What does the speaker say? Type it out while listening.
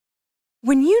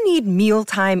When you need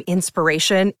mealtime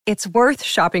inspiration, it's worth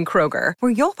shopping Kroger,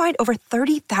 where you'll find over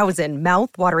 30,000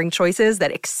 mouth-watering choices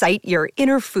that excite your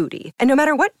inner foodie. And no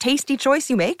matter what tasty choice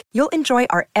you make, you'll enjoy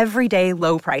our everyday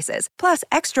low prices, plus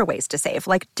extra ways to save,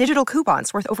 like digital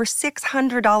coupons worth over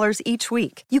 $600 each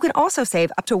week. You can also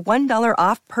save up to $1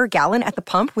 off per gallon at the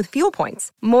pump with fuel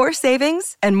points. More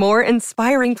savings and more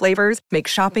inspiring flavors make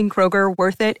shopping Kroger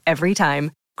worth it every time.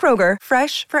 Kroger,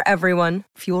 fresh for everyone.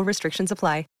 Fuel restrictions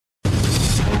apply.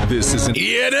 This is an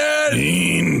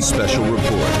ENN special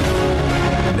report.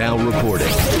 Now reporting.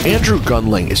 Andrew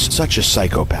Gunling is such a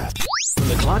psychopath. When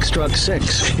the clock struck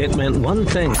 6, it meant one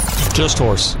thing. Just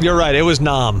horse. You're right, it was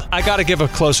Nam. I got to give a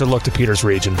closer look to Peter's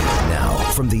region. Now,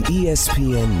 from the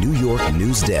ESPN New York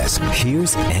news desk,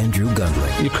 here's Andrew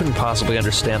Gunling. You couldn't possibly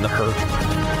understand the hurt.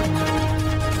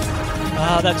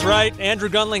 That's right. Andrew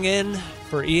Gunling in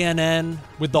for ENN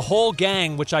with the whole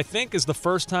gang, which I think is the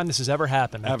first time this has ever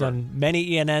happened. I've done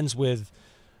many ENNs with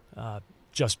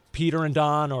just Peter and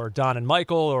Don, or Don and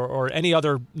Michael, or any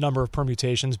other number of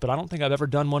permutations, but I don't think I've ever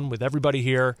done one with everybody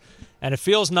here. And it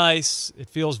feels nice. It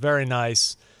feels very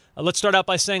nice. Let's start out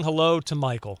by saying hello to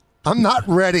Michael. I'm not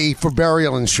ready for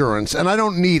burial insurance, and I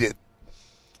don't need it.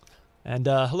 And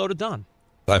hello to Don.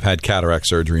 I've had cataract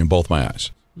surgery in both my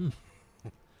eyes.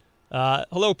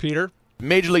 Hello, Peter.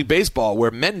 Major League Baseball,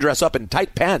 where men dress up in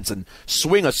tight pants and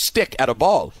swing a stick at a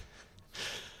ball.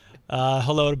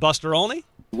 Hello to Buster Olney.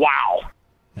 Wow.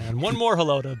 And one more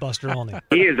hello to Buster Olney.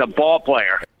 He is a ball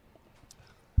player.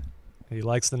 He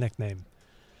likes the nickname.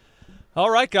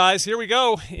 All right, guys, here we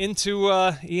go into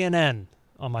ENN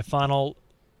on my final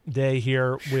day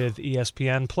here with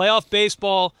ESPN. Playoff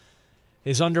baseball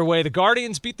is underway. The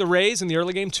Guardians beat the Rays in the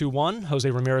early game 2-1. Jose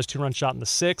Ramirez 2-run shot in the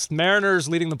 6th. Mariners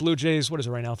leading the Blue Jays, what is it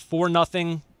right now,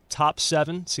 4-0, top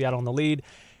 7, Seattle in the lead.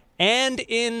 And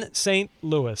in St.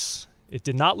 Louis, it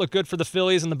did not look good for the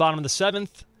Phillies in the bottom of the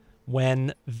 7th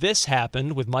when this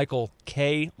happened with Michael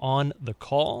Kay on the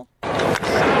call.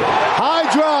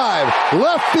 High drive,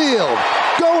 left field,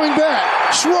 going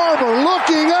back, Schwarber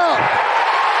looking up.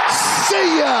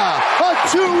 See ya! A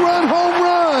 2-run home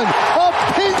run! A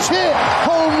pinch hit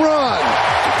home run!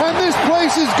 And this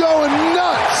place is going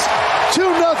nuts!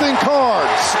 2-0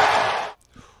 Cards.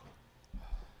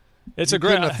 It's you a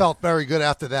great. couldn't have felt very good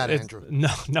after that, Andrew.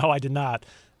 No, I did not.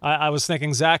 I was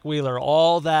thinking Zach Wheeler,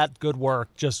 all that good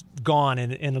work just gone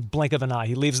in a blink of an eye.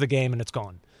 He leaves the game and it's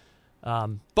gone.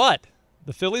 But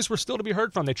the Phillies were still to be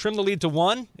heard from. They trimmed the lead to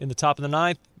 1 in the top of the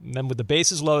 9th. And then with the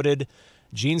bases loaded,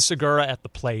 Gene Segura at the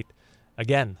plate.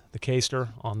 Again, the K-ster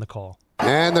on the call.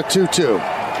 And the 2-2.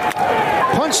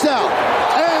 Punched out.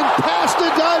 And past the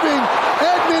diving.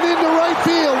 Edman into right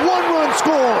field. 1-run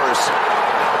scores.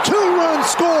 2-run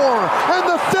score. And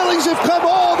the Phillies have come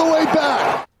all the way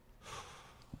back.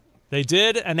 They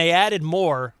did, and they added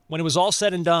more. When it was all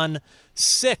said and done,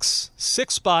 six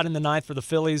spot in the 9th for the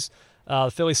Phillies.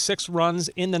 The Phillies 6 runs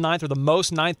in the 9th, or the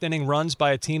most 9th-inning runs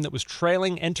by a team that was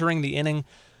trailing entering the inning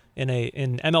in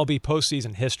MLB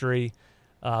postseason history.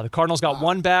 The Cardinals got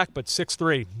 1 back, but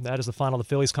 6-3. That is the final. The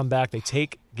Phillies come back. They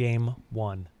take Game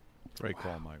 1. Great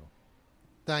call, Michael.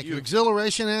 Thank you.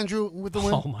 Exhilaration, Andrew, with the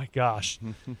win? Oh, my gosh.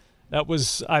 That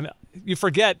was you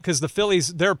forget, because the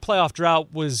Phillies, their playoff drought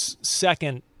was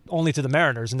second only to the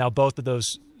Mariners, and now both of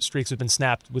those streaks have been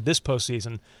snapped with this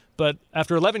postseason. But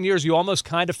after 11 years, you almost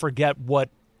kind of forget what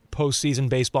postseason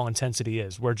baseball intensity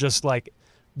is, where just like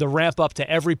the ramp up to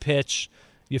every pitch,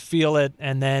 you feel it,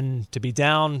 and then to be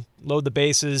down, load the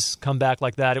bases, come back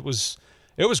like that, it was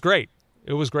great.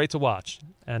 It was great to watch.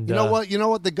 And you know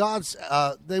what? The gods,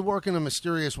 they work in a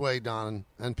mysterious way, Don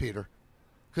and Peter.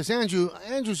 Because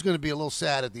Andrew's going to be a little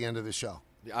sad at the end of the show.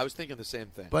 Yeah, I was thinking the same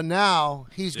thing. But now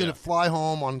he's going to fly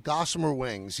home on gossamer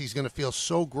wings. He's going to feel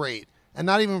so great, and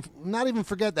not even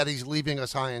forget that he's leaving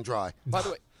us high and dry. By the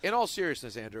way, in all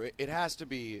seriousness, Andrew, it has to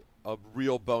be a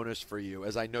real bonus for you,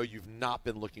 as I know you've not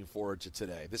been looking forward to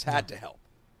today. This had to help.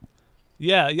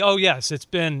 Yeah. Oh, yes. It's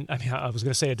been. I mean, I was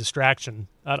going to say a distraction.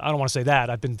 I don't want to say that.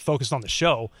 I've been focused on the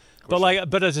show,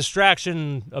 but a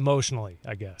distraction emotionally,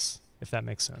 I guess, if that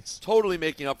makes sense. Totally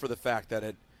making up for the fact that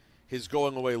at his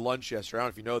going away lunch yesterday, I don't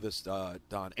know if you know this,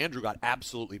 Don, Andrew got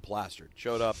absolutely plastered.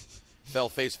 Showed up, fell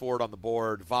face forward on the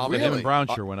board, vomited. Him and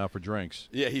Brownshire went out for drinks.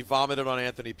 Yeah, he vomited on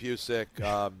Anthony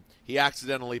Pusick. He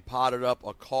accidentally potted up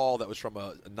a call that was from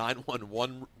a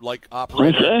 911-like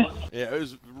operator. Yeah, it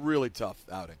was really tough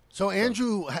outing. So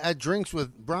Andrew had drinks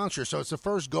with Brownshire, so it's the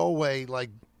first go-away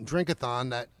drink-a-thon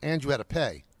that Andrew had to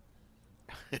pay.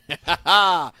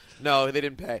 No, they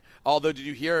didn't pay. Although, did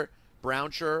you hear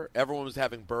Brownshire? Everyone was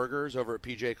having burgers over at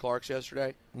P.J. Clark's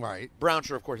yesterday. Right.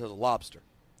 Brownshire, of course, has a lobster.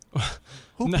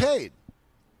 Who paid?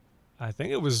 I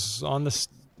think it was on the.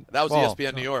 That was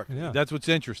ESPN New York. Yeah. That's what's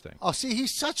interesting. Oh, see,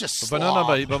 he's such a slob.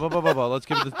 But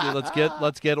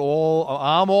let's get all.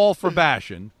 I'm all for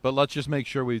bashing, but let's just make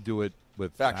sure we do it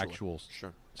with actual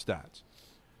stats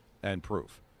and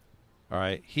proof. All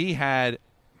right, he had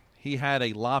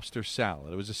a lobster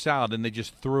salad. It was a salad, and they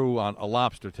just threw on a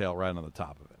lobster tail right on the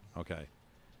top of it. Okay,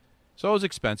 so it was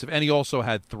expensive, and he also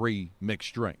had 3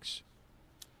 mixed drinks.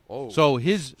 Oh. So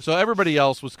everybody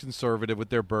else was conservative with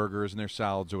their burgers and their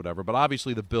salads or whatever, but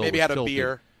obviously the bill maybe was had filthy. a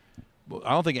beer. Well,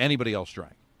 I don't think anybody else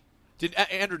drank. Did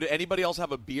anybody else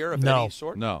have a beer of No. any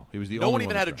sort? No, he was the no only one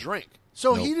even that had a drank. drink.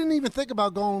 So he didn't even think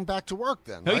about going back to work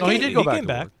then. No, Right? he did go back came to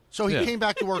back. work. So he came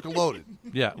back to work loaded.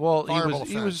 Yeah, well, Fireable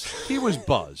he was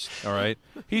buzzed. All right,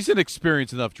 he's an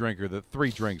experienced enough drinker that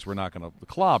 3 drinks were not going to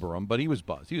clobber him, but he was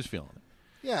buzzed. He was feeling it.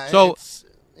 Yeah. So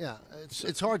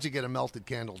it's hard to get a melted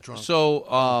candle drunk.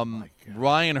 So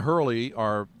Ryan Hurley,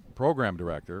 our program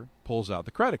director, pulls out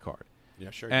the credit card. Yeah,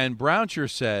 sure. And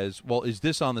Brownshire says, "Well, is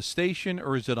this on the station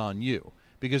or is it on you?"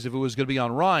 Because if it was going to be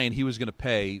on Ryan, he was going to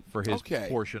pay for his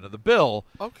portion of the bill.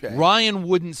 Okay. Ryan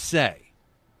wouldn't say.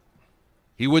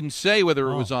 He wouldn't say whether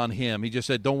it was on him. He just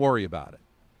said, "Don't worry about it."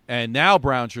 And now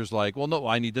Brownshire's like, "Well, no,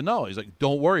 I need to know." He's like,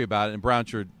 "Don't worry about it." And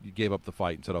Brownshire gave up the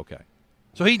fight and said, "Okay."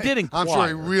 So he did inquire. I'm sure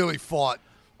he really fought.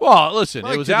 Well, listen,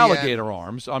 Right it was to the alligator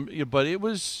arms, but it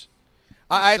was.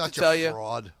 I have Such to tell a you.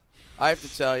 fraud. I have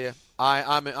to tell you,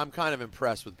 I'm kind of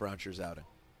impressed with Brownshire's outing.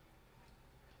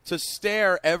 To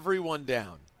stare everyone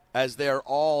down as they're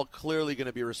all clearly going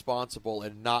to be responsible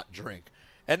and not drink,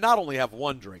 and not only have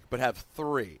 1 drink but have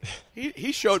 3.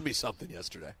 He showed me something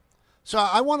yesterday. So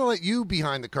I want to let you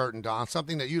behind the curtain, Don,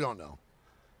 something that you don't know.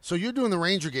 So you're doing the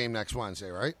Ranger game next Wednesday,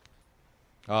 right?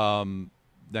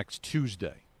 Next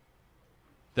Tuesday.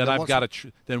 Then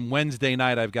then Wednesday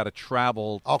night I've got to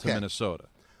travel to Minnesota.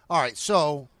 All right,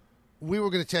 so we were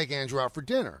going to take Andrew out for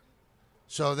dinner.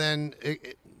 So then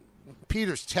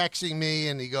Peter's texting me,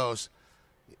 and he goes,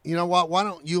 "You know what? Why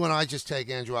don't you and I just take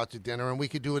Andrew out to dinner, and we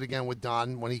could do it again with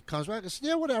Don when he comes back?" I said,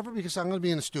 "Yeah, whatever, because I'm going to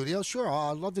be in the studio. Sure,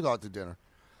 I'd love to go out to dinner."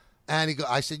 And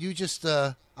I said, "You just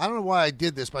I don't know why I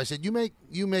did this, but I said you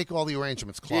make all the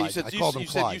arrangements, Clyde." Yeah, I called him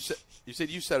Clyde. You said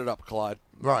you set it up, Clyde.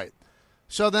 Right.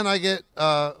 So then I get,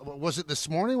 was it this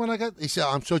morning when I got, he said,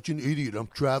 "I'm such an idiot. I'm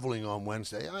traveling on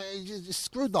Wednesday." I just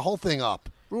screwed the whole thing up.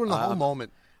 Ruined the whole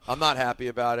moment. I'm not happy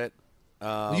about it.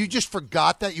 You just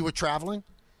forgot that you were traveling?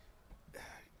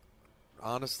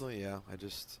 Honestly, yeah.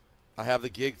 I have the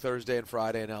gig Thursday and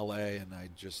Friday in L.A., and I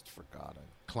just forgot it.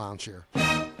 Clown chair.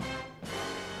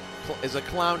 Is a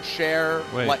clown chair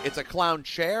Wait. like it's a clown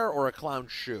chair or a clown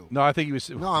shoe? No, I think he was.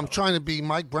 No, I'm trying to be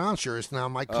Mike Brownshire. It's now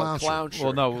Mike Clown clown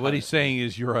Well, no, what he's saying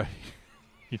is you're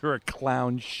a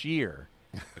clown shear.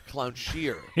 A clown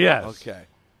shear. Yes. Okay.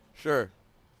 Sure.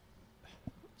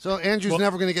 So Andrew's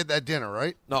never going to get that dinner,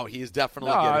 right? No, he's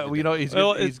definitely getting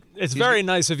it. It's very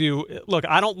nice of you. Look,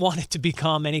 I don't want it to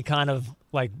become any kind of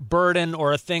like burden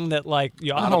or a thing that like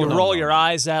you roll your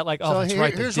eyes at. Like, oh, that's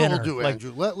right, here's the dinner. what we'll do, like,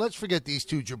 Andrew. Let's forget these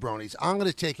 2 jabronis. I'm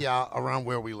going to take you out around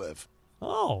where we live.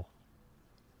 Oh,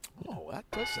 that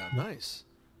does sound nice.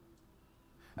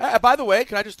 By the way,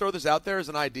 can I just throw this out there as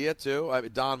an idea too?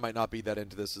 Don might not be that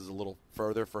into this. Is a little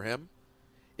further for him.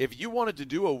 If you wanted to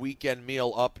do a weekend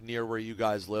meal up near where you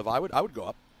guys live, I would go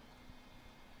up.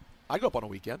 I'd go up on a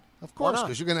weekend. Of course,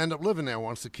 because you're going to end up living there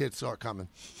once the kids start coming.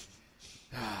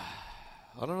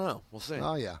 I don't know. We'll see.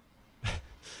 Oh, yeah.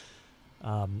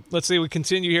 Let's see. We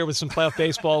continue here with some playoff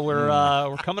baseball.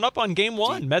 We're coming up on Game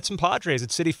 1. Mets and Padres at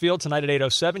Citi Field tonight at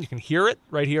 8:07. You can hear it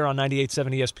right here on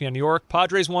 98.7 ESPN New York.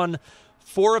 Padres won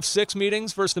 4 of 6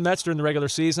 meetings versus the Mets during the regular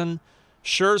season.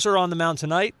 Scherzer on the mound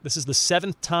tonight. This is the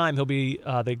 7th time he'll be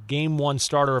the Game 1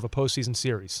 starter of a postseason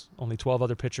series. Only 12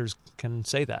 other pitchers can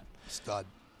say that. Stud.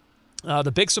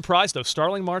 The big surprise, though,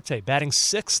 Starling Marte batting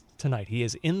 6th tonight. He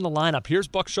is in the lineup. Here's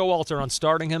Buck Showalter on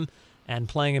starting him and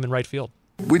playing him in right field.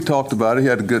 We talked about it. He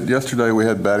had a good. Yesterday we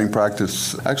had batting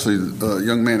practice. Actually, a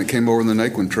young man that came over in the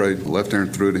Naquin trade,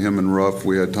 left-hander threw to him in rough.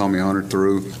 We had Tommy Hunter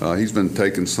through. He's been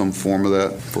taking some form of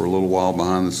that for a little while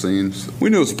behind the scenes.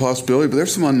 We knew it was a possibility, but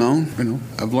there's some unknown.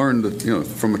 I've learned that,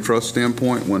 from a trust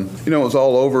standpoint, when it was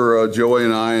all over, Joey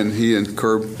and I and he and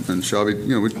Curb and Shabby,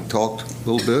 we talked a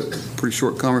little bit. Pretty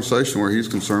short conversation where he's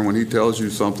concerned. When he tells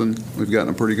you something, we've gotten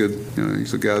a pretty good.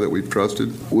 He's a guy that we've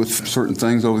trusted with certain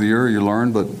things over the year. You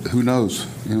learn, but who knows?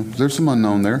 There's some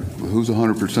unknown there. Who's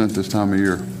 100% this time of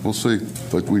year? We'll see.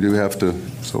 But we do have to.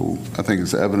 So I think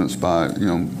it's evidenced by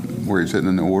where he's hitting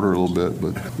in the order a little bit.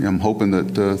 But I'm hoping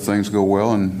that things go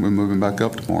well and we're moving back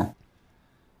up tomorrow.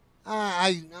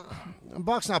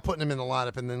 Buck's not putting him in the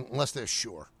lineup unless they're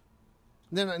sure.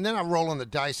 And then I'm rolling the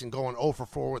dice and going 0 for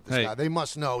 4 with this guy. They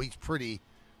must know he's pretty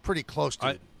close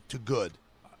to good.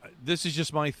 This is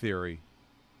just my theory,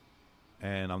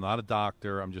 and I'm not a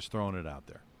doctor. I'm just throwing it out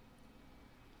there.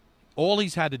 All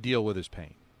he's had to deal with is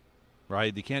pain,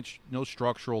 right? He can't no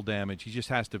structural damage. He just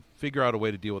has to figure out a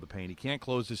way to deal with the pain. He can't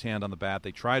close his hand on the bat.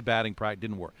 They tried batting practice,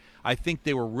 didn't work. I think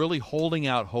they were really holding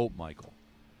out hope, Michael,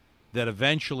 that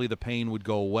eventually the pain would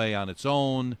go away on its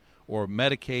own or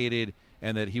medicated,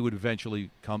 and that he would eventually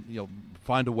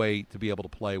find a way to be able to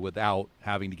play without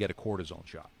having to get a cortisone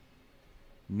shot.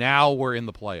 Now we're in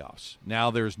the playoffs. Now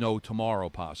there's no tomorrow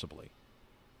possibly.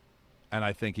 And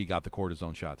I think he got the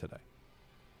cortisone shot today.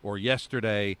 Or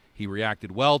yesterday, he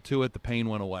reacted well to it, the pain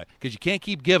went away. Because you can't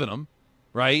keep giving him,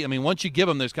 right? I mean, once you give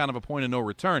him, there's kind of a point of no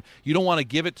return. You don't want to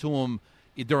give it to him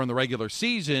during the regular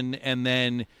season, and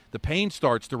then the pain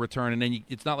starts to return, and then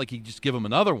it's not like you just give him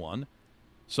another one.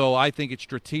 So I think it's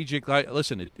strategic.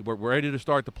 Listen, we're ready to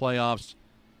start the playoffs.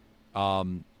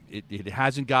 It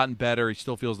hasn't gotten better. He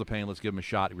still feels the pain. Let's give him a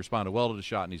shot. He responded well to the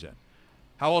shot, and he's in.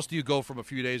 How else do you go from a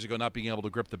few days ago not being able to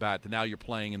grip the bat to now you're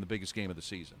playing in the biggest game of the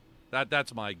season?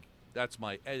 That's my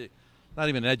not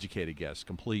even an educated guess,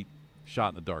 complete shot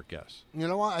in the dark guess. You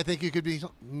know what? I think you could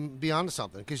be onto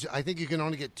something, because I think you can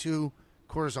only get 2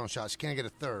 cortisone shots. You can't get a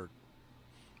third.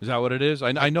 Is that what it is?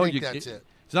 I know think that's it.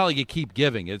 It's not like you keep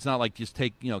giving it. It's not like just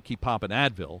keep popping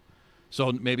Advil.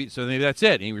 So maybe that's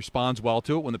it. And he responds well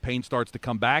to it when the pain starts to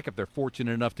come back. If they're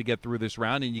fortunate enough to get through this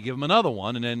round, and you give him another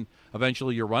one, and then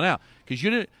eventually you run out. Because you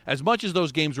didn't, as much as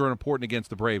those games were important against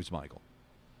the Braves, Michael,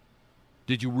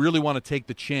 did you really want to take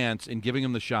the chance in giving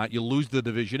him the shot? You lose the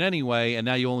division anyway, and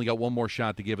now you only got one more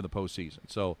shot to give in the postseason.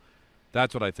 So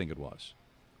that's what I think it was.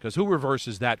 Because who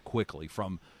reverses that quickly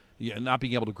from not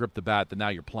being able to grip the bat to now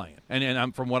you're playing?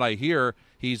 And from what I hear,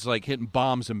 he's like hitting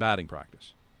bombs in batting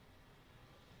practice.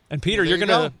 And Peter, you're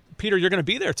gonna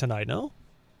be there tonight, no?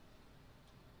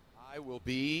 I will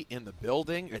be in the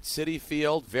building at Citi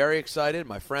Field. Very excited.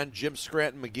 My friend Jim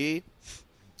Scranton McGee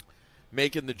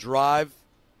making the drive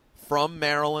from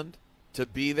Maryland to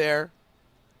be there.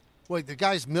 Wait, the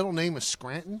guy's middle name is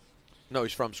Scranton? No,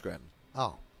 he's from Scranton.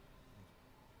 Oh.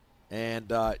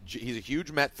 And he's a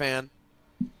huge Met fan.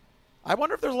 I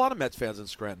wonder if there's a lot of Mets fans in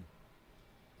Scranton.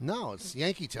 No, it's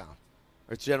Yankee Town.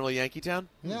 It's generally Yankee Town?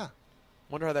 Yeah.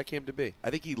 Wonder how that came to be. I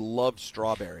think he loved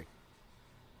strawberry.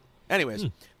 Anyways,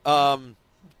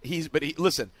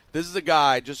 listen, this is a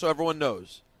guy, just so everyone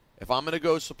knows, if I'm going to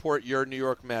go support your New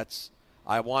York Mets,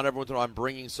 I want everyone to know I'm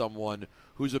bringing someone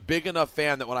who's a big enough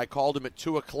fan that when I called him at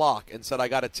 2 o'clock and said I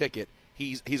got a ticket,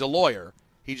 he's a lawyer.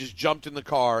 He just jumped in the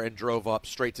car and drove up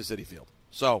straight to Citi Field.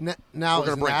 So now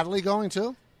is Natalie going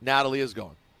too? Natalie is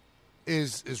going.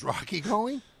 Is Rocky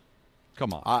going?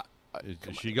 Come on.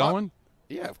 Is she going?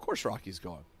 Yeah, of course Rocky's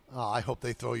going. Oh, I hope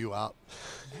they throw you out.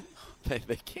 They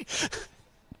can't.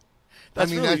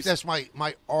 That's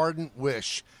my ardent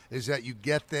wish, is that you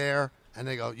get there and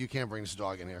they go, you can't bring this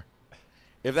dog in here.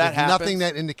 If that happens, nothing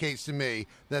that indicates to me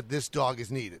that this dog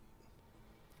is needed.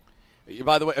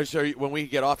 By the way, so when we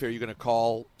get off here, are you going to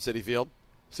call Citi Field?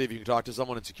 See if you can talk to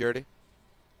someone in security?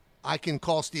 I can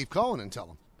call Steve Cohen and tell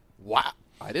him. Wow.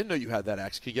 I didn't know you had that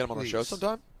access. Can you get him on the show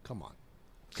sometime? Come on.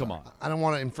 Come on. I don't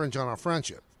want to infringe on our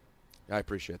friendship. I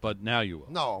appreciate that. But now you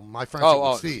will. No, my friendship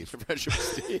with Steve. Friendship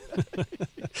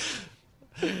with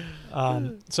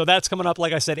Steve. So that's coming up,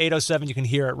 like I said, 8:07. You can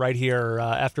hear it right here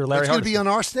after Larry Hardesty. It's going to be on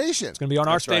our station. It's going to be on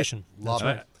our station. Love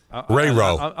it.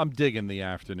 I'm digging the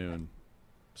afternoon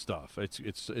stuff.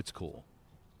 It's cool.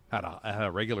 Had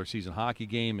a regular season hockey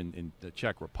game in the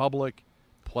Czech Republic,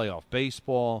 playoff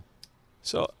baseball.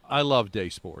 So I love day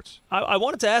sports. I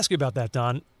wanted to ask you about that,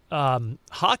 Don.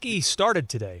 Hockey started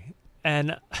today,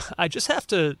 and I just have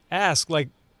to ask, like,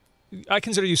 I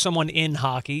consider you someone in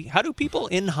hockey. How do people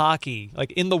in hockey,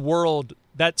 like in the world,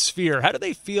 that sphere, how do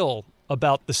they feel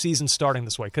about the season starting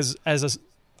this way? Because as a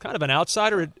kind of an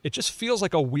outsider, it just feels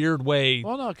like a weird way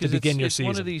to begin your season.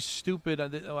 It's one of these stupid.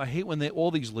 I hate when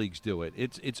all these leagues do it.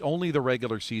 It's only the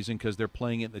regular season because they're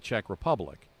playing it in the Czech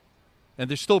Republic, and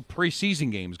there's still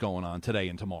preseason games going on today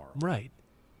and tomorrow. Right.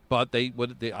 But they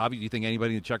obviously, you think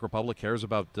anybody in the Czech Republic cares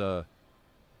about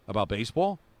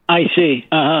baseball? I see.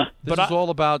 This is all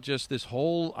about just this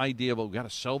whole idea of we got to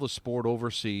sell the sport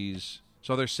overseas.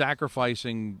 So they're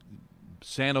sacrificing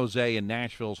San Jose and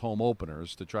Nashville's home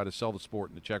openers to try to sell the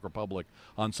sport in the Czech Republic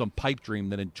on some pipe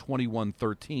dream that in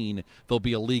 21-13 there'll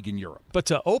be a league in Europe. But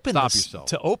to open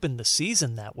the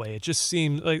season that way, it just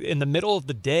seemed like in the middle of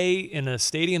the day in a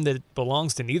stadium that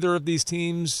belongs to neither of these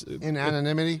teams. In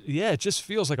anonymity? Yeah, it just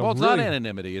feels like it's not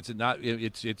anonymity.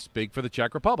 It's big for the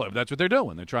Czech Republic. That's what they're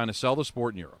doing. They're trying to sell the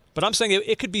sport in Europe. But I'm saying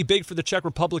it could be big for the Czech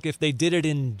Republic if they did it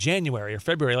in January or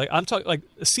February. Like I'm talking, like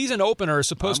a season opener is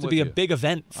supposed to be a big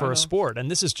event for a sport,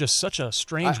 and this is just such a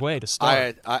strange way to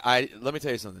start. I let me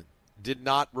tell you something. Did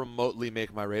not remotely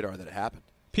make my radar that it happened.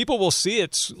 People will see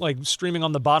it like streaming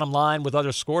on the bottom line with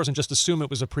other scores and just assume it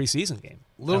was a preseason game.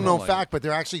 Little known fact, but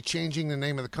they're actually changing the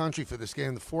name of the country for this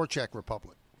game, the Czech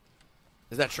Republic.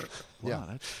 Is that true? Yeah.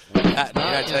 Wow, can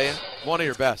I tell you? One of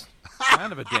your best.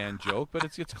 Kind of a Dan joke, but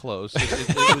it's close.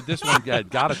 This one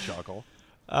got a chuckle.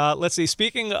 Let's see.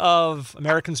 Speaking of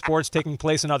American sports taking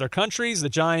place in other countries, the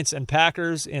Giants and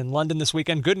Packers in London this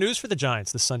weekend. Good news for the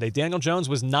Giants this Sunday. Daniel Jones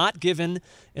was not given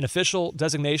an official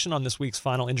designation on this week's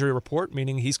final injury report,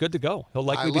 meaning he's good to go. He'll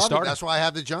likely be starting. That's why I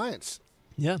have the Giants.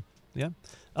 Yeah.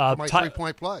 My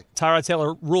 3-point play. Tyrod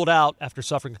Taylor ruled out after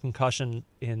suffering a concussion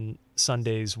in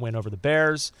Sunday's win over the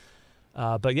Bears.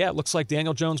 But, yeah, it looks like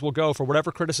Daniel Jones will go. For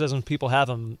whatever criticism people have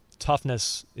him,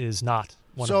 toughness is not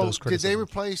one of those criticisms. So, did they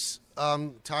replace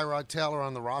Tyrod Taylor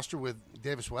on the roster with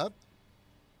Davis Webb?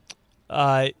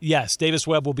 Yes, Davis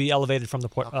Webb will be elevated from the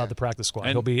practice squad.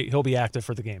 And he'll be active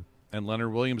for the game. And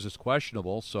Leonard Williams is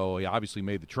questionable, so he obviously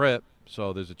made the trip.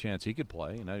 So there's a chance he could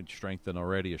play, and that'd strengthen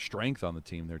already a strength on the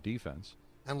team, their defense.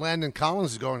 And Landon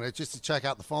Collins is going there just to check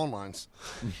out the phone lines.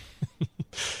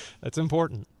 That's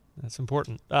important.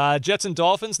 Jets and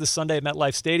Dolphins this Sunday at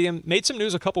MetLife Stadium. Made some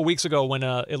news a couple weeks ago when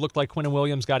it looked like Quinnen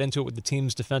Williams got into it with the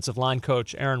team's defensive line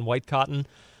coach, Aaron Whitecotton.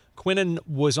 Quinnen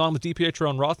was on with DiPietro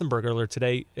and Rothenberg earlier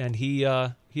today, and he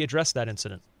addressed that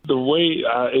incident. The way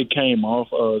it came off,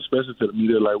 especially to the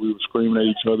media, like we were screaming at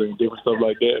each other and different stuff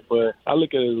like that. But I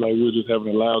look at it like we were just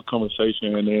having a loud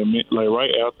conversation. And then, like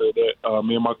right after that,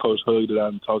 me and my coach hugged it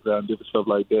out and talked out and different stuff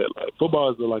like that. Like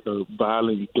football is like a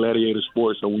violent gladiator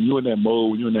sport. So when you're in that mode,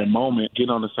 when you're in that moment,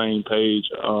 getting on the same page,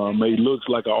 it looks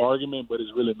like an argument, but it's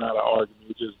really not an argument.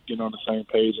 It's just getting on the same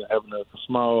page and having a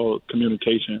small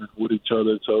communication with each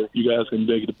other, so you guys can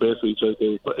make the best of each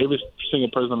other. But every single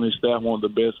person on this staff wants the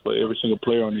best for every single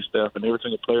player on this staff, and every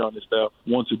single player on this staff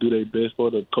wants to do their best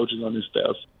for the coaches on this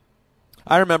staff.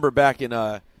 I remember back in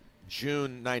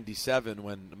June '97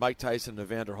 when Mike Tyson and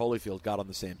Evander Holyfield got on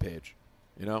the same page.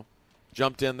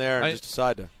 Jumped in there and just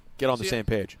decided to get on the same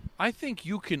page. I think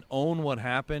you can own what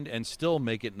happened and still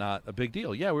make it not a big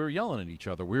deal. Yeah, we were yelling at each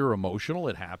other. We were emotional.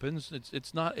 It happens.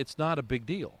 It's not a big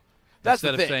deal. That's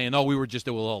Instead the thing. of saying, "Oh, we were just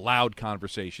a loud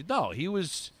conversation." No, he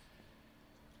was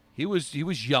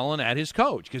yelling at his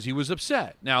coach because he was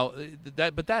upset. Now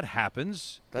that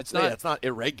happens. It's not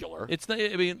irregular. It's not.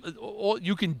 I mean,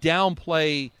 you can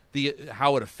downplay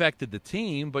how it affected the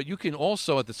team, but you can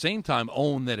also at the same time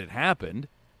own that it happened.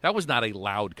 That was not a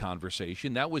loud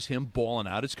conversation. That was him bawling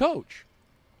out his coach.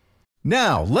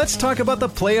 Now, let's talk about the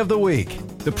play of the week.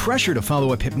 The pressure to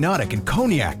follow up Hypnotic and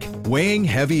Cognac, weighing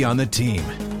heavy on the team.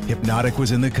 Hypnotic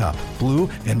was in the cup, blue,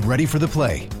 and ready for the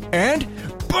play. And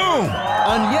boom!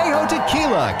 Añejo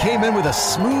Tequila came in with a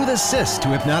smooth assist to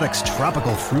Hypnotic's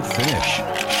tropical fruit finish.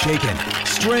 Shaken,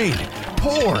 strained,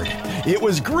 poured. It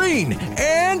was green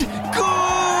and good!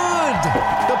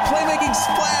 The playmaking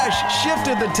splash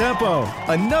shifted the tempo.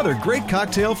 Another great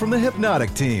cocktail from the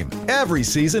Hypnotic team. Every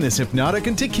season is Hypnotic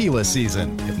and Tequila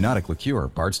season. Hypnotic Liqueur,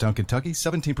 Bardstown, Kentucky,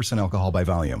 17% alcohol by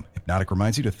volume. Hypnotic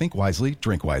reminds you to think wisely,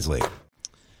 drink wisely.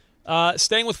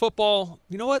 Staying with football,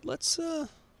 you know what? Let's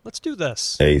do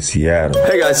this. Hey, Seattle.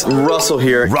 Hey, guys. Russell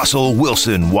here. Russell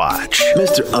Wilson Watch.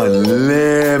 Mr.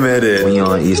 Unlimited. When you're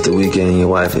on Easter weekend and your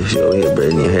wife is here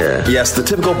braiding your hair. Yes, the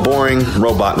typical boring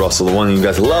robot Russell, the one you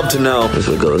guys love to know. That's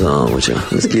what goes on with you.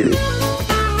 Let's get it.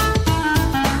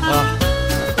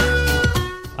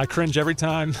 I cringe every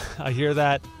time I hear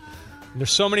that. And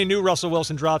there's so many new Russell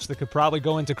Wilson drops that could probably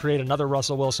go in to create another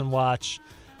Russell Wilson Watch.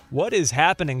 What is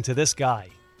happening to this guy?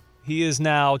 He is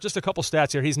now, just a couple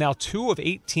stats here, he's now 2 of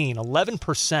 18,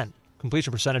 11%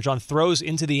 completion percentage on throws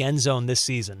into the end zone this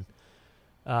season.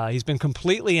 He's been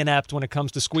completely inept when it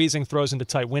comes to squeezing throws into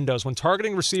tight windows. When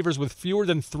targeting receivers with fewer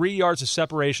than 3 yards of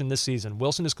separation this season,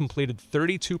 Wilson has completed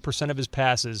 32% of his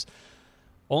passes.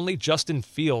 Only Justin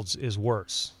Fields is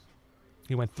worse.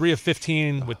 He went 3 of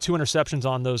 15 with 2 interceptions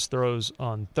on those throws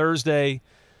on Thursday.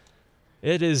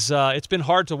 It's been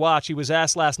hard to watch. He was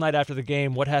asked last night after the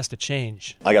game, what has to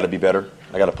change? I got to be better.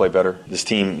 I got to play better. This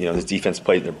team, this defense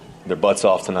played. They're their butts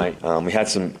off tonight. We had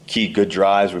some key good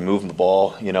drives. We moved the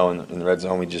ball, in the red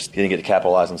zone. We just didn't get to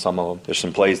capitalize on some of them. There's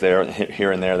some plays there,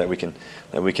 here and there that we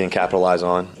can capitalize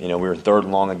on. We were third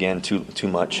and long again, too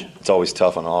much. It's always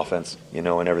tough on offense, and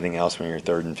everything else when you're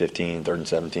 3rd and 15, 3rd and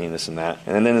 17, this and that.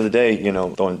 And at the end of the day,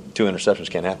 throwing 2 interceptions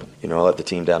can't happen. I let the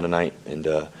team down tonight, and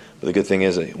but the good thing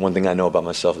is, one thing I know about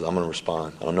myself is I'm going to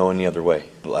respond. I don't know any other way.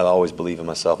 I always believe in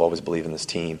myself, always believe in this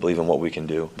team, believe in what we can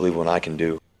do, believe in what I can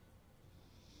do.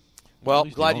 Well,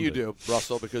 glad you do,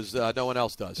 Russell, because no one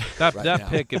else does. That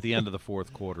pick at the end of the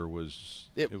fourth quarter was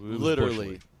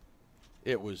literally.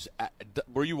 It was.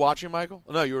 Were you watching, Michael?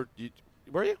 No,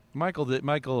 were you? Michael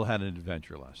had an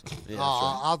adventure last night. Yeah,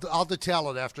 I'll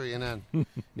detail it after ENN.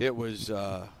 It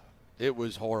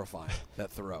was horrifying,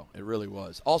 that throw. It really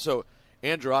was. Also,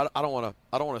 Andrew, I don't want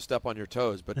to step on your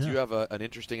toes, but do you have an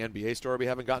interesting NBA story we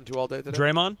haven't gotten to all day today?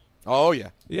 Draymond? Oh yeah.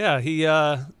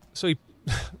 Yeah,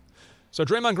 So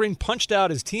Draymond Green punched out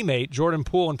his teammate, Jordan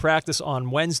Poole, in practice on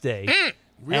Wednesday.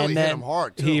 Really hit him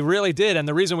hard, too. He really did, and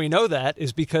the reason we know that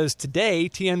is because today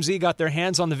TMZ got their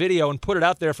hands on the video and put it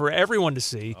out there for everyone to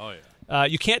see. Oh, yeah.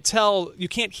 You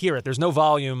can't hear it. There's no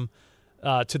volume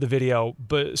to the video,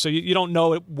 so you don't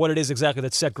know what it is exactly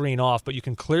that set Green off, but you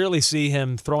can clearly see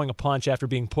him throwing a punch after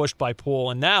being pushed by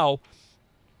Poole. And now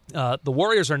the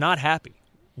Warriors are not happy.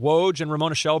 Woj and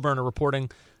Ramona Shelburne are reporting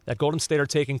that Golden State are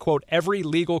taking, quote, every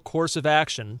legal course of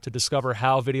action to discover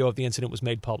how video of the incident was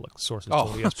made public. Sources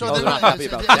told ESPN. So they're not happy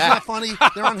about that. Isn't that funny?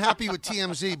 They're unhappy with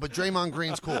TMZ, but Draymond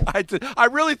Green's cool. I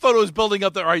really thought it was building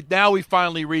up. All right, now we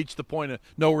finally reached the point of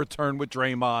no return with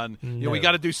Draymond. We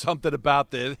got to do something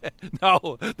about this.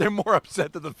 No, they're more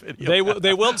upset than the video.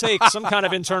 They will take some kind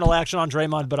of internal action on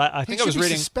Draymond, but I think I was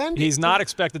reading he's not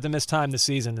expected to miss time this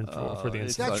season for the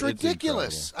incident. That's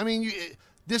ridiculous. I mean,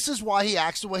 this is why he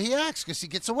acts the way he acts, because he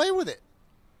gets away with it.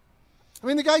 I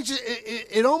mean, the guy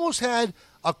it almost had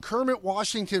a Kermit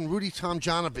Washington, Rudy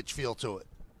Tomjanovich feel to it.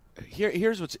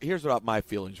 Here's what my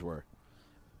feelings were.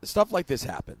 Stuff like this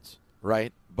happens,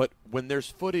 right? But when there's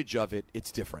footage of it,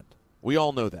 it's different. We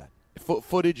all know that.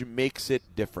 Footage makes it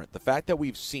different. The fact that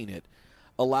we've seen it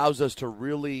allows us to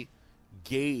really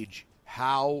gauge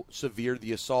how severe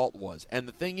the assault was. And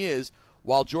the thing is,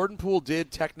 while Jordan Poole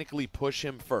did technically push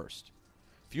him first,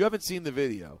 if you haven't seen the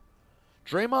video,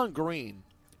 Draymond Green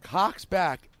cocks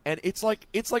back, and it's like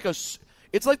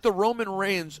the Roman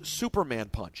Reigns Superman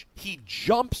punch. He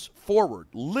jumps forward,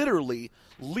 literally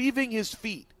leaving his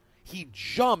feet. He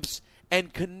jumps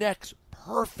and connects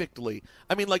perfectly.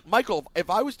 I mean, like, Michael, if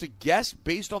I was to guess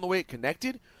based on the way it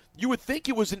connected, you would think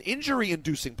it was an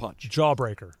injury-inducing punch.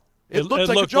 Jawbreaker. It looked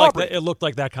like a jawbreaker. It looked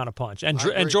like that kind of punch. And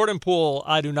Jordan Poole,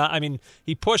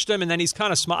 he pushed him, and then he's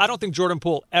kind of smart. I don't think Jordan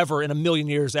Poole ever in a million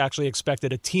years actually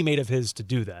expected a teammate of his to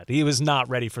do that. He was not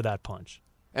ready for that punch.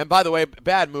 And by the way,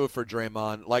 bad move for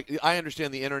Draymond. Like, I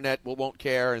understand the internet won't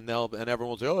care, and everyone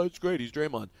will say, "Oh, it's great, he's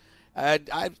Draymond." And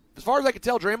as far as I can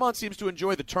tell, Draymond seems to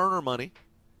enjoy the Turner money,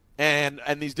 and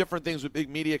these different things with big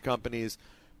media companies.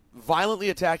 Violently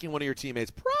attacking one of your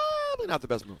teammates, probably not the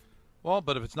best move. Well,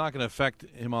 but if it's not going to affect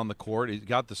him on the court, he's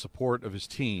got the support of his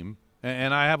team.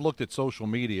 And I have looked at social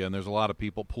media, and there's a lot of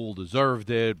people, Poole deserved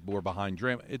it, we're behind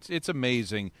Draymond. It's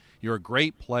amazing. You're a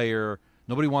great player.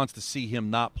 Nobody wants to see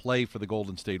him not play for the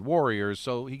Golden State Warriors,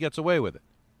 so he gets away with it.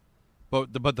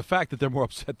 But the fact that they're more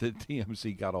upset that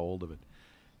TMZ got a hold of it,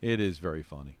 it is very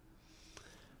funny.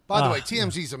 By the way,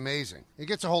 TMZ's amazing. It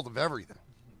gets a hold of everything.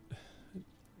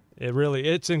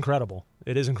 It's incredible.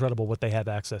 It is incredible what they have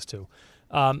access to.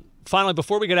 Finally,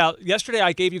 before we get out, yesterday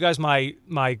I gave you guys my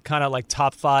kind of like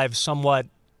top 5 somewhat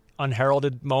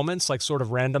unheralded moments, like sort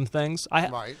of random things.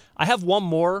 I have one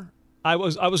more. I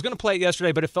was going to play it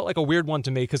yesterday, but it felt like a weird one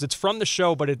to me because it's from the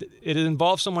show, but it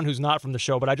involves someone who's not from the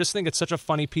show. But I just think it's such a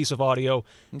funny piece of audio,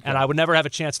 and I would never have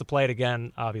a chance to play it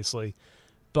again, obviously.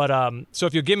 But so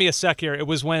if you'll give me a sec here, it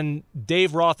was when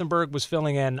Dave Rothenberg was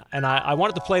filling in, and I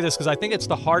wanted to play this because I think it's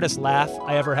the hardest laugh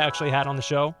I ever actually had on the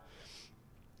show.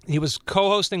 He was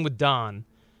co-hosting with Don,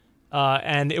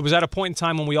 and it was at a point in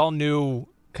time when we all knew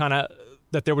kind of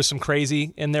that there was some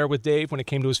crazy in there with Dave when it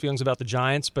came to his feelings about the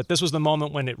Giants. But this was the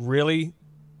moment when it really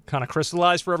kind of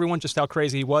crystallized for everyone just how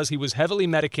crazy he was. He was heavily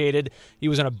medicated. He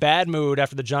was in a bad mood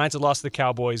after the Giants had lost to the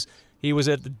Cowboys. He was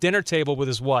at the dinner table with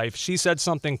his wife. She said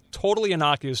something totally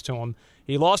innocuous to him.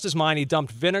 He lost his mind. He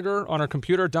dumped vinegar on her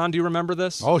computer. Don, do you remember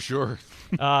this? Oh, sure.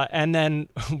 And then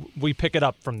we pick it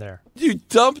up from there. You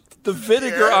dumped the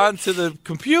vinegar onto the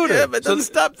computer. Yeah, but it doesn't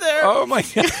stop there. Oh, my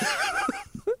God.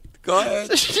 Go ahead.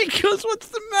 So she goes, "What's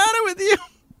the matter with you?"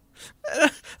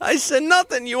 And I said,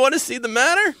 "Nothing. You want to see the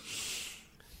matter?"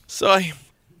 So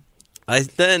I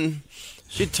then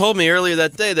She told me earlier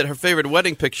that day that her favorite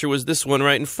wedding picture was this one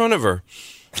right in front of her.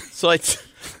 So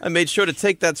I made sure to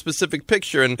take that specific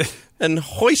picture and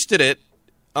hoisted it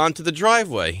onto the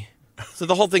driveway. So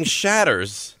the whole thing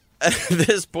shatters. At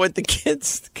this point, the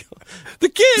kids, the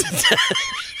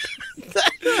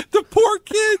poor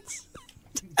kids.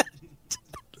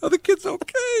 Are the kids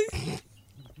okay?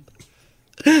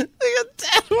 They go,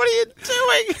 Dad, what are you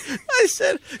doing? I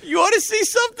said, you want to see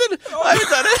something? I haven't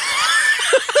done it.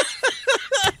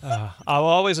 I will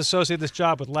always associate this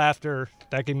job with laughter.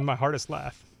 That gave me my hardest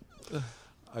laugh.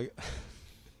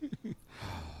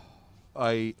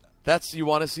 That's you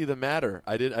want to see the matter.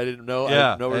 I didn't know. Yeah,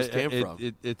 I didn't know where it came from.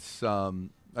 It's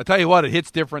I tell you what, it hits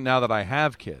different now that I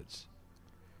have kids.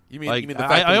 You mean like, the fact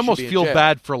that I he almost should be in feel jail?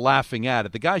 bad for laughing at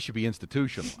it. The guy should be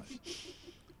institutionalized.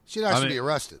 Should actually be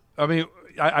arrested. I mean,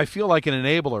 I feel like an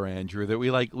enabler, Andrew, that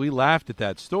we laughed at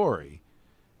that story,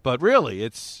 but really,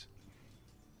 it's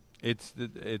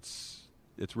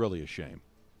really a shame.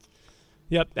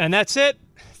 Yep, and that's it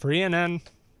for ENN.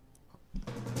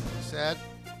 Sad.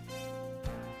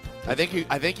 I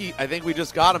think we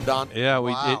just got him, Don. Yeah,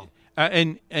 we Wow.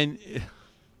 and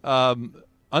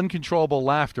uncontrollable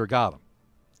laughter got him.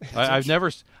 I've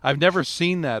never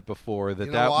seen that before. You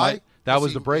know why? That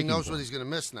was He- the breaking He knows point. what he's going to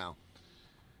miss now.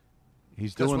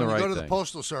 He's Because doing the when right you go to thing. the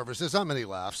Postal Service, there's not many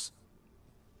laughs.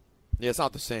 Yeah, it's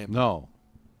not the same. No.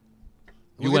 Look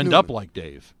You at end Newman. up like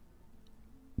Dave.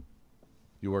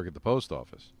 You work at the post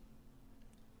office.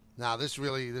 Now this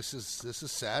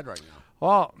is sad right now.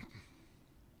 Well,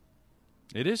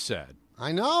 it is sad.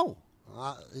 I know.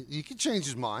 He could change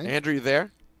his mind. Andrew, you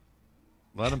there?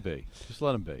 Let him be. Just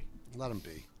let him be. Let him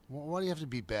be. Why do you have to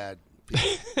be bad?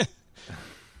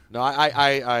 No,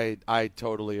 I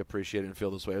totally appreciate it and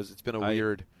feel this way. It's been a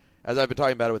weird, as I've been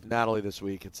talking about it with Natalie this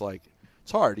week. It's like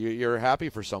it's hard. You're happy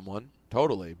for someone,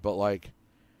 totally, but like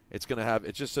it's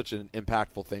just such an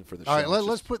impactful thing for the show. All right,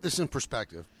 let's put this in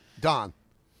perspective. Don,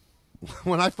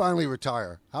 when I finally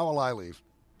retire, how will I leave?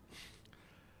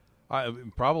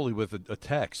 Probably with a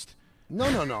text.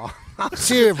 No.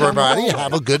 See you, everybody.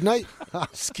 Have a good night.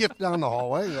 Skip down the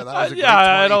hallway. Yeah, that was a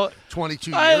great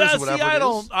 22 years or whatever it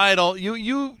is. I don't.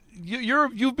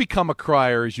 You've become a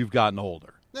crier as you've gotten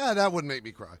older. Yeah, that wouldn't make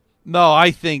me cry. No,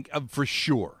 I think for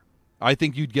sure. I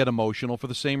think you'd get emotional for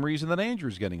the same reason that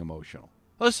Andrew's getting emotional.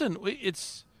 Listen,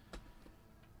 it's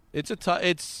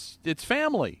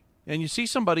family, and you see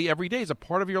somebody every day. It's a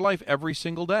part of your life every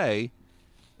single day.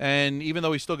 And even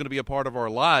though he's still going to be a part of our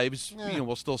lives,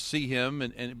 we'll still see him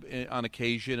and on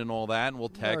occasion and all that, and we'll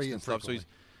text and stuff. So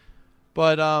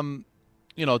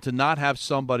to not have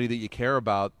somebody that you care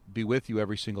about be with you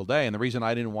every single day, and the reason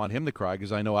I didn't want him to cry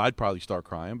because I know I'd probably start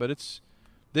crying. But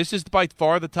this is by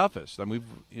far the toughest. I mean,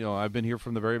 I've been here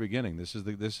from the very beginning. This is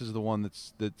the one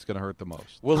that's going to hurt the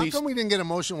most. How come we didn't get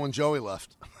emotional when Joey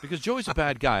left? Because Joey's a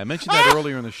bad guy. I mentioned that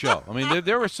earlier in the show. I mean,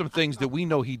 there were some things that we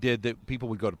know he did that people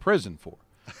would go to prison for.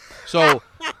 So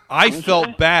I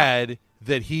felt bad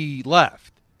that he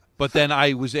left, but then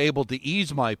I was able to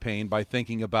ease my pain by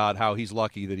thinking about how he's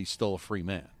lucky that he's still a free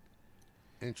man.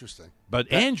 Interesting.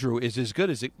 But Andrew is as good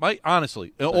as it might.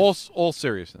 Honestly, in all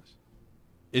seriousness,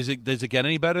 does it get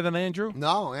any better than Andrew?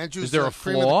 No, Andrew's is there a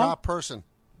cream of the flaw? crop person.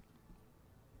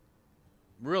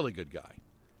 Really good guy.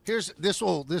 This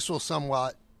will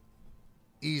somewhat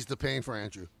ease the pain for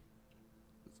Andrew.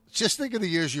 Just think of the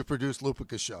years you produced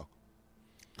Lupica's show.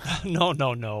 No.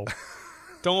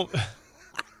 Don't.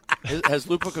 Has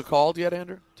Lupica called yet,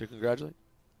 Andrew, to congratulate?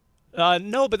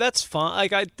 No, but that's fine.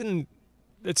 Like I didn't.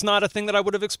 It's not a thing that I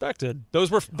would have expected.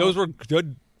 Those were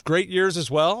good, great years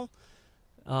as well.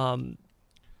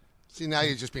 See, now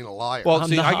you're just being a liar. Well,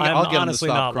 see, I'll get him to honestly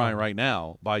stop not crying lying. right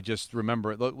now by just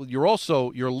remembering.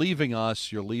 You're leaving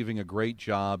us. You're leaving a great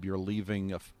job. You're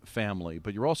leaving a family,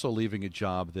 but you're also leaving a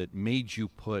job that made you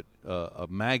put a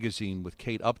magazine with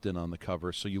Kate Upton on the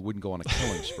cover, so you wouldn't go on a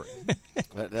killing spree.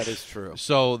 That is true.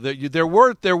 So there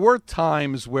were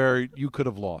times where you could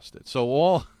have lost it.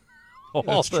 So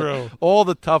That's true. All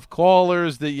the tough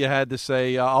callers that you had to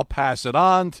say, I'll pass it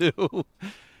on to.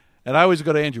 And I always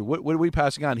go to Andrew, what are we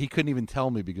passing on? He couldn't even tell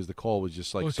me because the call was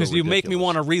just like because so you make me ridiculous.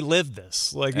 want to relive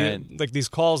this, like these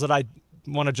calls that I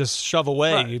want to just shove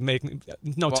away. Right. You make me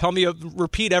tell me,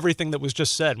 repeat everything that was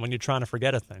just said when you're trying to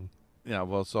forget a thing. Yeah,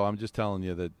 well, so I'm just telling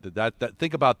you that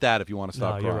think about that if you want to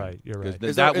stop No, crying. you're right.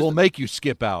 That will make you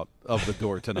skip out of the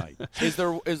door tonight. Is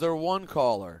there one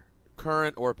caller,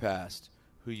 current or past,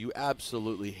 who you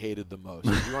absolutely hated the most?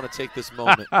 Do you want to take this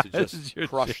moment to just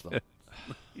crush them?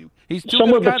 He's too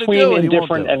somewhere good a guy to between do it, he won't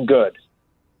indifferent do it. and good.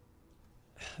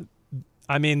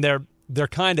 I mean, there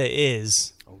kind of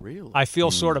is. Oh, really? I feel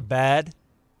sort of bad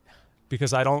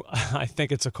because I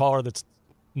think it's a caller that's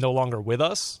no longer with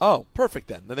us. Oh, perfect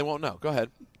then. Then they won't know. Go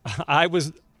ahead.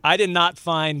 I did not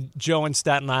find Joe in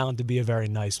Staten Island to be a very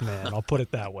nice man. I'll put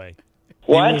it that way.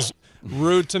 What? He was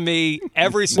rude to me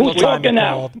every single time he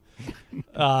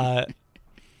called.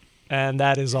 And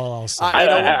that is all I'll say.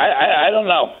 I don't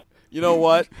know. You know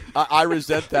what? I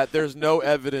resent that. There's no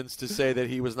evidence to say that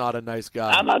he was not a nice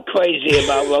guy. I'm not crazy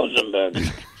about Rosenberg.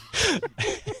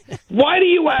 Why do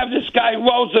you have this guy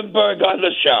Rosenberg on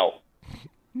the show?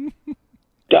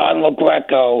 Don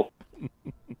LaGreco.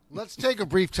 Let's take a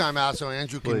brief time out so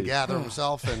Andrew can gather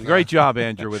himself. And Great job,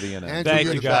 Andrew, with ENN. Andrew, Thank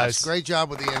you're you, the guys. best. Great job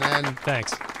with ENN.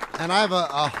 Thanks. And I have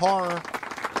a horror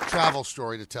travel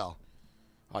story to tell.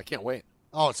 Oh, I can't wait.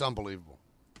 Oh, it's unbelievable.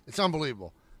 It's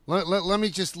unbelievable. Let me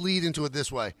just lead into it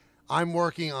this way. I'm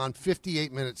working on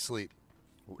 58 minutes sleep.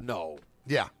 No.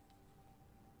 Yeah.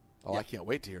 Oh, yeah. I can't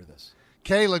wait to hear this.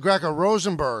 Kay LaGreca,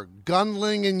 Rosenberg,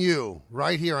 Gunling and you,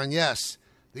 right here on Yes,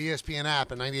 the ESPN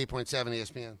app and 98.7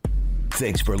 ESPN.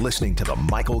 Thanks for listening to the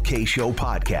Michael Kay Show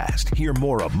podcast. Hear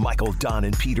more of Michael, Don,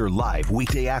 and Peter live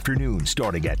weekday afternoon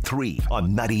starting at 3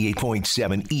 on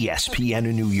 98.7 ESPN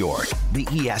in New York, the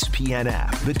ESPN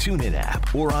app, the TuneIn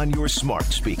app, or on your smart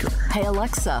speaker. Hey,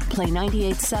 Alexa, play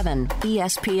 98.7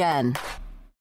 ESPN.